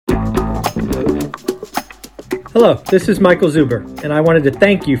Hello, this is Michael Zuber, and I wanted to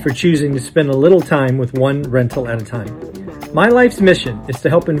thank you for choosing to spend a little time with one rental at a time. My life's mission is to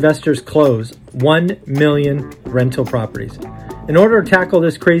help investors close 1 million rental properties. In order to tackle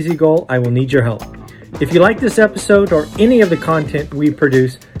this crazy goal, I will need your help. If you like this episode or any of the content we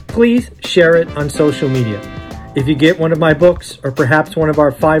produce, please share it on social media. If you get one of my books or perhaps one of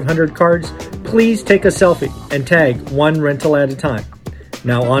our 500 cards, please take a selfie and tag one rental at a time.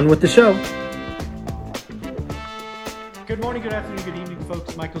 Now on with the show. Good morning, good afternoon, good evening,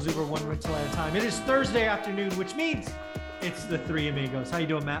 folks. Michael Zuber, one rental at a time. It is Thursday afternoon, which means it's the Three Amigos. How you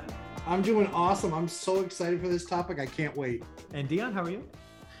doing, Matt? I'm doing awesome. I'm so excited for this topic. I can't wait. And Dion, how are you?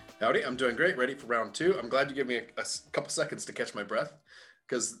 Howdy, I'm doing great. Ready for round two. I'm glad you gave me a couple seconds to catch my breath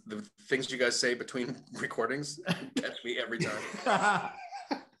because the things you guys say between recordings catch me every time.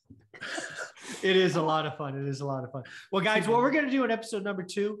 It is a lot of fun. It is a lot of fun. Well, guys, what we're going to do in episode number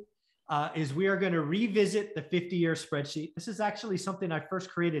 2 is we are going to revisit the 50-year spreadsheet. This is actually something I first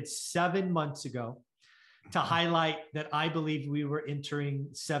created 7 months ago to highlight that I believe we were entering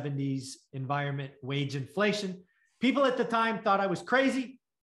 70s environment wage inflation. People at the time thought I was crazy.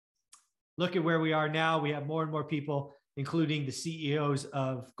 Look at where we are now. We have more and more people, including the CEOs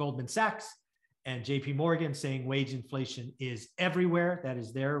of Goldman Sachs and JP Morgan, saying wage inflation is everywhere. That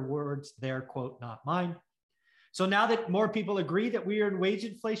is their words, their quote, not mine. So now that more people agree that we are in wage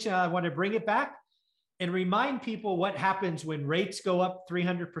inflation, I want to bring it back and remind people what happens when rates go up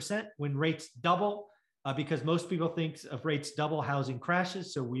 300%, when rates double, because most people think of rates double, housing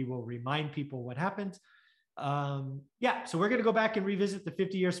crashes. So we will remind people what happens. So we're going to go back and revisit the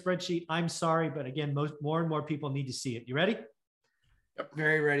 50-year spreadsheet. I'm sorry, but again, more and more people need to see it. You ready? Yep.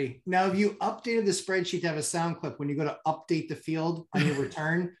 Very ready. Now, have you updated the spreadsheet to have a sound clip when you go to update the field on your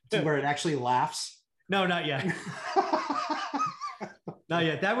return to where it actually laughs? No, not yet. Not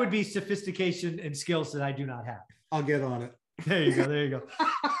yet. That would be sophistication and skills that I do not have. I'll get on it. There you go. There you go.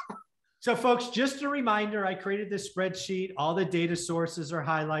 So folks, just a reminder, I created this spreadsheet. All the data sources are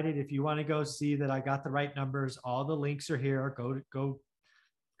highlighted. If you want to go see that I got the right numbers, all the links are here. Go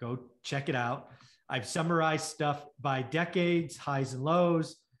check it out. I've summarized stuff by decades, highs and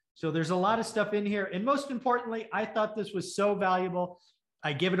lows. So there's a lot of stuff in here. And most importantly, I thought this was so valuable.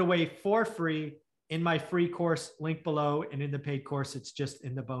 I give it away for free in my free course, link below, and in the paid course, it's just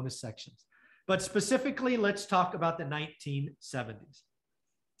in the bonus sections. But specifically, let's talk about the 1970s.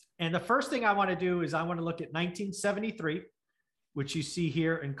 And the first thing I want to do is I want to look at 1973, which you see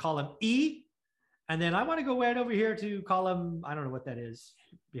here in column E. And then I want to go right over here to column, I don't know what that is,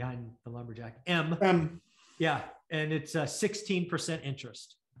 behind the lumberjack, M. Yeah, and it's a 16%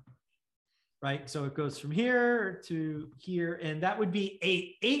 interest. Right, so it goes from here to here, and that would be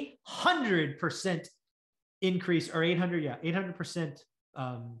a 800% increase, or 800%,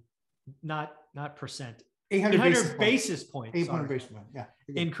 not percent. 800 basis points. 800 basis points, yeah.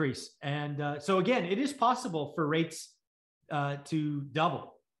 Increase, and so again, it is possible for rates to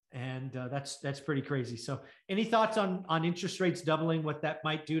double, and that's pretty crazy. So, any thoughts on interest rates doubling? What that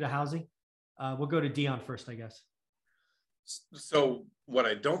might do to housing? We'll go to Dion first, I guess. So what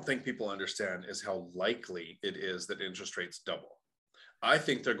I don't think people understand is how likely it is that interest rates double. I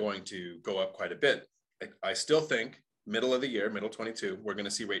think they're going to go up quite a bit. I still think middle of the year, middle 22, we're going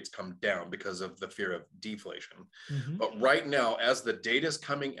to see rates come down because of the fear of deflation. Mm-hmm. But right now, as the data is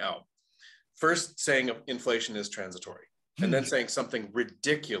coming out, first saying inflation is transitory, and then saying something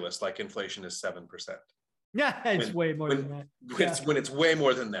ridiculous like inflation is 7%. Yeah, it's way more than that. When it's way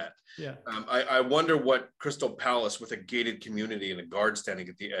more than that. Yeah. I wonder what Crystal Palace with a gated community and a guard standing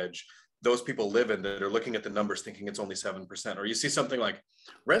at the edge, those people live in that are looking at the numbers thinking it's only 7%. Or you see something like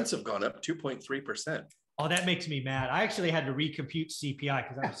rents have gone up 2.3%. Oh, that makes me mad. I actually had to recompute CPI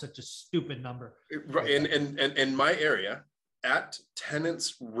because that was such a stupid number. In my area, at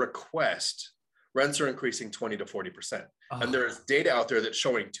tenants' request, rents are increasing 20 to 40%. Oh. And there's data out there that's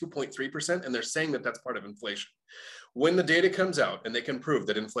showing 2.3%, and they're saying that that's part of inflation. When the data comes out and they can prove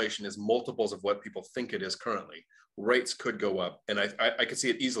that inflation is multiples of what people think it is currently, rates could go up. And I could see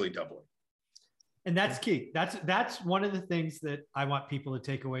it easily doubling. And that's key. That's one of the things that I want people to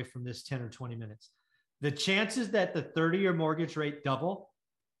take away from this 10 or 20 minutes. The chances that the 30-year mortgage rate double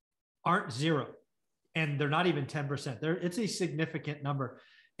aren't zero. And they're not even 10%. It's a significant number.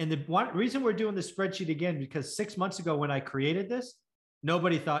 And the one reason we're doing the spreadsheet again, because 6 months ago when I created this,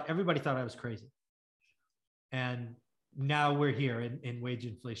 everybody thought I was crazy. And now we're here and wage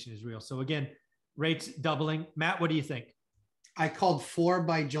inflation is real. So again, rates doubling. Matt, what do you think? I called 4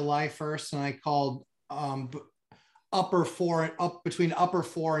 by July 1st, and I called between upper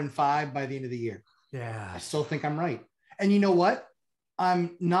 4 and 5 by the end of the year. Yeah. I still think I'm right. And you know what?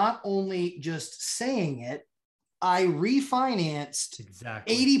 I'm not only just saying it, I refinanced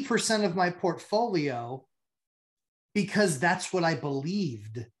Exactly. 80% of my portfolio because that's what I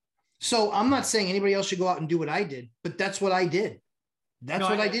believed. So I'm not saying anybody else should go out and do what I did, but that's what I did. That's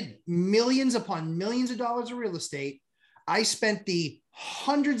what I did. Millions upon millions of dollars of real estate. I spent the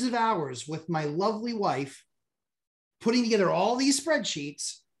hundreds of hours with my lovely wife putting together all these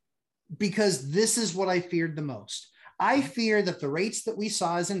spreadsheets because this is what I feared the most. I fear that the rates that we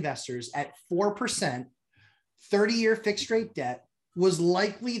saw as investors at 4%, 30-year fixed rate debt was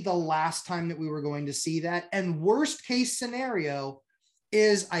likely the last time that we were going to see that. And worst case scenario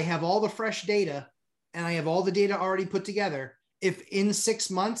is I have all the fresh data and I have all the data already put together. If in 6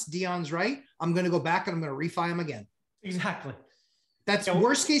 months, Dion's right, I'm going to go back and I'm going to refi them again. Exactly. That's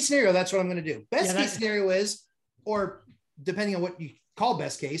worst case scenario. That's what I'm going to do. Best case scenario is, or depending on what you call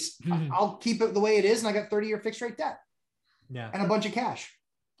best case, I'll keep it the way it is. And I got 30-year fixed rate debt. Yeah. And a bunch of cash.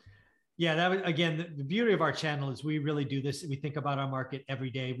 Yeah, that was, again, the beauty of our channel is we really do this. We think about our market every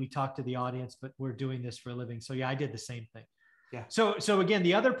day. We talk to the audience, but we're doing this for a living. So yeah, I did the same thing. Yeah. So again,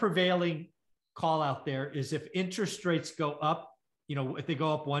 the other prevailing call out there is if interest rates go up, if they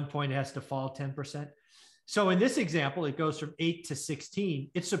go up 1 point, it has to fall 10%. So in this example, it goes from 8 to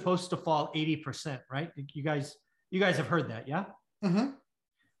 16. It's supposed to fall 80%, right? You guys have heard that, yeah? Mm-hmm.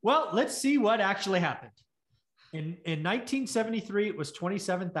 Well, let's see what actually happened. In 1973, it was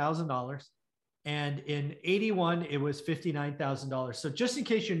 $27,000. And in 81, it was $59,000. So just in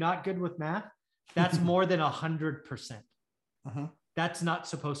case you're not good with math, that's more than 100%. Uh-huh. That's not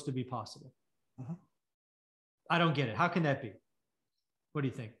supposed to be possible. Uh-huh. I don't get it. How can that be? What do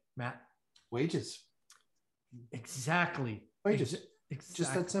you think, Matt? Wages. Exactly. Wages. Exactly.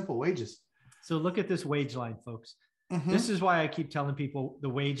 Just that simple. Wages. So look at this wage line, folks. Mm-hmm. This is why I keep telling people the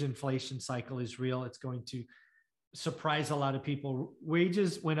wage inflation cycle is real. It's going to surprise a lot of people.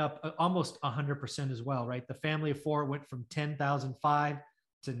 Wages went up almost 100% as well, right? The family of four went from 10,005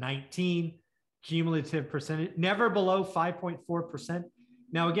 to 19, cumulative percentage, never below 5.4%.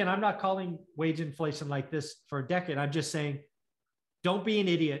 Now, again, I'm not calling wage inflation like this for a decade. I'm just saying, don't be an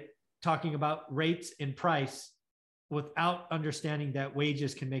idiot talking about rates and price without understanding that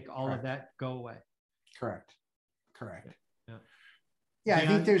wages can make all of that go away. Correct. Yeah. I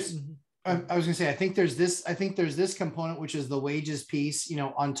think there's, I was going to say, I think there's this component, which is the wages piece,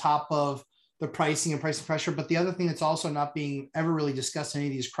 on top of the pricing and pricing pressure. But the other thing that's also not being ever really discussed in any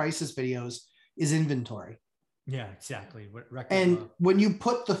of these crisis videos is inventory. Yeah, exactly. And when you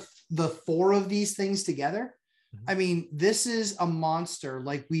put the four of these things together, mm-hmm. I mean, this is a monster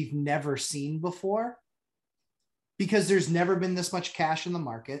like we've never seen before, because there's never been this much cash in the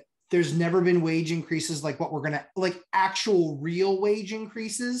market. There's never been wage increases like what we're going to, like actual real wage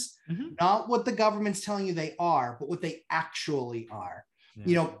increases, mm-hmm. not what the government's telling you they are, but what they actually are.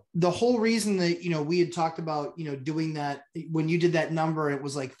 Yeah. The whole reason that, we had talked about, doing that when you did that number, it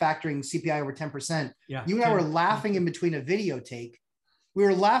was like factoring CPI over 10%. Yeah. You and I were laughing in between a video take. We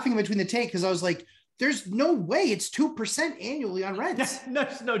were laughing in between the take because I was like, there's no way it's 2% annually on rents.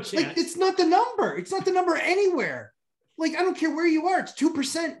 There's no chance. Like, it's not the number. It's not the number anywhere. Like, I don't care where you are. It's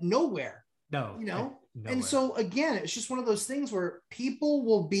 2% nowhere. No. Nowhere. And so again, it's just one of those things where people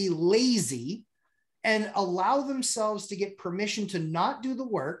will be lazy and allow themselves to get permission to not do the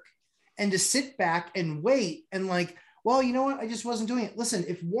work and to sit back and wait and like, well, you know what? I just wasn't doing it. Listen,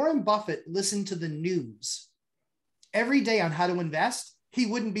 if Warren Buffett listened to the news every day on how to invest, he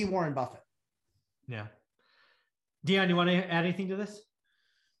wouldn't be Warren Buffett. Yeah. Dion, you want to add anything to this?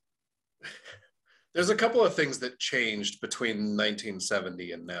 There's a couple of things that changed between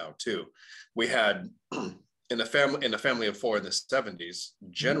 1970 and now too. We had in a family of four in the 70s,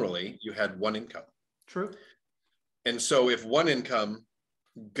 generally you had one income. True. And so if one income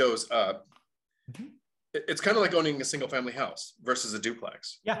goes up, mm-hmm. it's kind of like owning a single family house versus a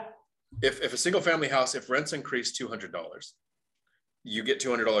duplex. Yeah. If a single family house, if rents increase $200, you get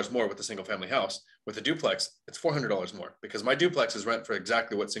 $200 more with a single family house. With a duplex, it's $400 more because my duplex is rent for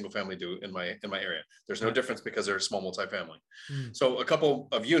exactly what single family do in my area. There's no difference because they're a small multifamily. So a couple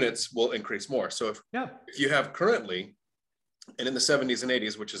of units will increase more. So if you have currently, and in the 70s and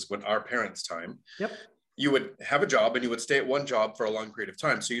 80s, which is when our parents' time, you would have a job and you would stay at one job for a long period of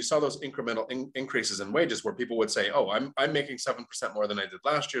time. So you saw those incremental increases in wages where people would say, oh, I'm making 7% more than I did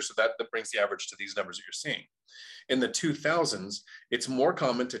last year. So that brings the average to these numbers that you're seeing. In the 2000s, it's more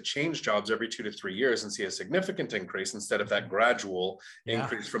common to change jobs every 2 to 3 years and see a significant increase instead of that gradual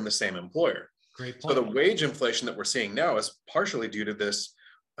increase from the same employer. Great point. So the wage inflation that we're seeing now is partially due to this,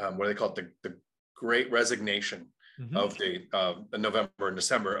 what do they call it, the Great Resignation. of the November and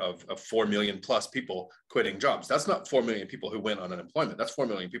December of 4 million plus people quitting jobs. That's not 4 million people who went on unemployment. That's 4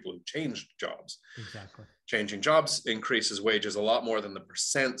 million people who changed jobs. Exactly. Changing jobs increases wages a lot more than the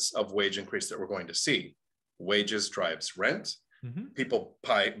percents of wage increase that we're going to see. Wages drives rent. People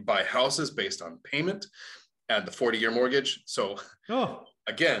buy houses based on payment and the 40-year mortgage. So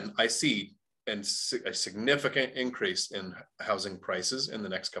again, I see a significant increase in housing prices in the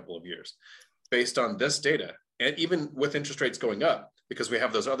next couple of years based on this data. And even with interest rates going up, because we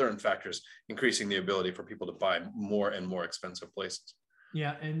have those other factors increasing the ability for people to buy more and more expensive places.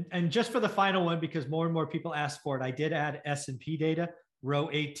 Yeah, and just for the final one, because more and more people ask for it, I did add S&P data, row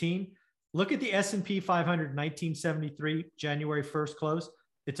 18. Look at the S&P 500, 1973, January 1st close.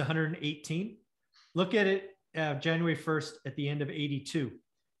 It's 118. Look at it January 1st at the end of 82.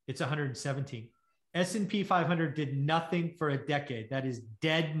 It's 117. S&P 500 did nothing for a decade. That is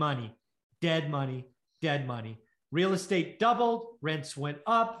dead money, dead money, dead money. Real estate doubled, rents went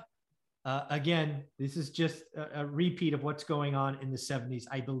up. Again, this is just a repeat of what's going on in the 70s.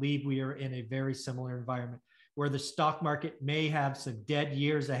 I believe we are in a very similar environment where the stock market may have some dead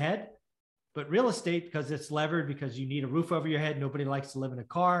years ahead, but real estate, because it's levered, because you need a roof over your head, nobody likes to live in a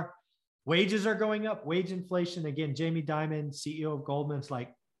car. Wages are going up, wage inflation. Again, Jamie Dimon, CEO of Goldman's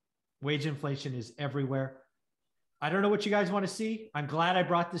like, wage inflation is everywhere. I don't know what you guys want to see. I'm glad I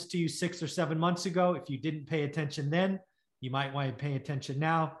brought this to you 6 or 7 months ago. If you didn't pay attention then, you might want to pay attention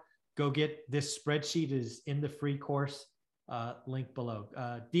now. Go get this spreadsheet, is in the free course link below.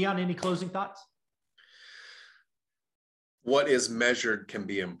 Dion, any closing thoughts? What is measured can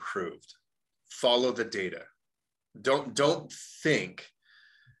be improved. Follow the data. Don't think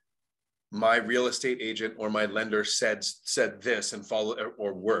my real estate agent or my lender said this and follow,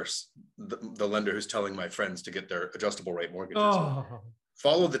 or worse, the lender who's telling my friends to get their adjustable rate mortgages.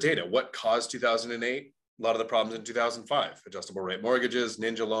 Follow the data. What caused 2008? A lot of the problems in 2005, adjustable rate mortgages,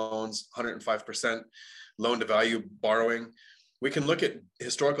 ninja loans, 105% loan to value borrowing. We can look at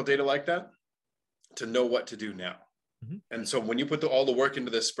historical data like that to know what to do now. And so when you put all the work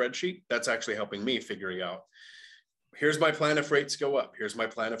into this spreadsheet, that's actually helping me figuring out, here's my plan if rates go up. Here's my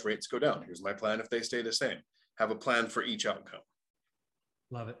plan if rates go down. Here's my plan if they stay the same. Have a plan for each outcome.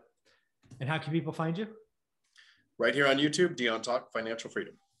 Love it. And how can people find you? Right here on YouTube, Dion Talk Financial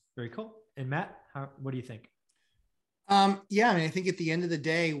Freedom. Very cool. And Matt, what do you think? Yeah, I mean, I think at the end of the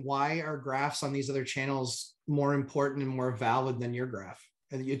day, why are graphs on these other channels more important and more valid than your graph?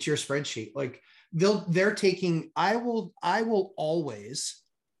 It's your spreadsheet. Like they're taking, I will always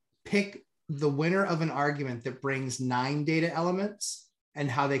pick the winner of an argument that brings 9 data elements and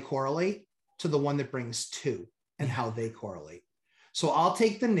how they correlate to the one that brings 2 and how they correlate. So I'll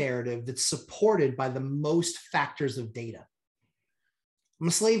take the narrative that's supported by the most factors of data. I'm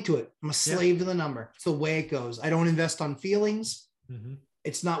a slave to it. I'm a slave to the number. It's the way it goes. I don't invest on feelings.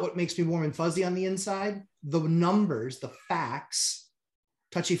 It's not what makes me warm and fuzzy on the inside. The numbers, the facts,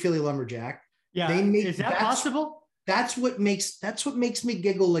 touchy-feely lumberjack. Yeah. Is that possible? That's what makes me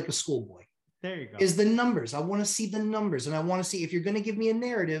giggle like a schoolboy. There you go. Is the numbers. I want to see the numbers. And I want to see, if you're going to give me a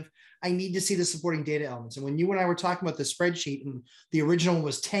narrative, I need to see the supporting data elements. And when you and I were talking about the spreadsheet, and the original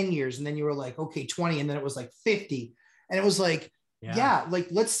was 10 years, and then you were like, okay, 20, and then it was like 50. And it was like, yeah, like,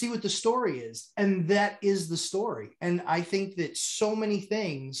 let's see what the story is. And that is the story. And I think that so many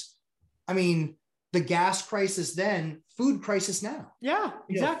things, I mean, the gas crisis then, food crisis now. Yeah,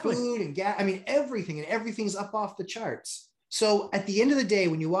 exactly. Food and gas, I mean, everything, and everything's up off the charts. So at the end of the day,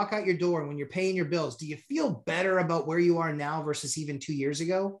 when you walk out your door and when you're paying your bills, do you feel better about where you are now versus even 2 years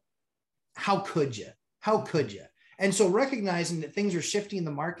ago? How could you? How could you? And so recognizing that things are shifting in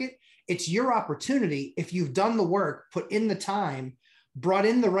the market, it's your opportunity. If you've done the work, put in the time, brought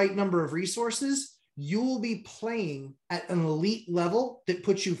in the right number of resources, you will be playing at an elite level that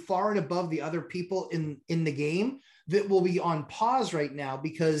puts you far and above the other people in the game that will be on pause right now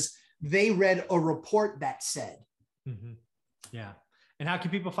because they read a report that said. Yeah. And how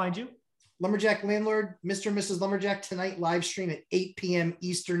can people find you? Lumberjack Landlord, Mr. and Mrs. Lumberjack, tonight live stream at 8 p.m.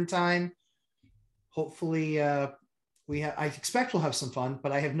 Eastern time. Hopefully I expect we'll have some fun,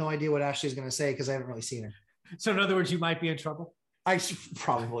 but I have no idea what Ashley's going to say because I haven't really seen her. So in other words, you might be in trouble?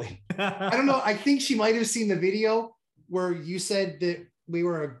 Probably. I don't know. I think she might have seen the video where you said that we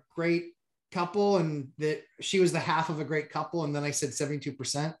were a great couple and that she was the half of a great couple. And then I said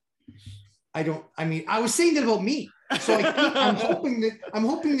 72%. I was saying that about me. So I'm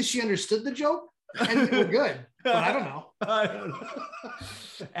hoping that she understood the joke and we're good, but I don't know.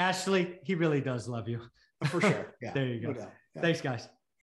 Ashley, he really does love you. For sure. Yeah. There you go. No doubt. Yeah. Thanks, guys.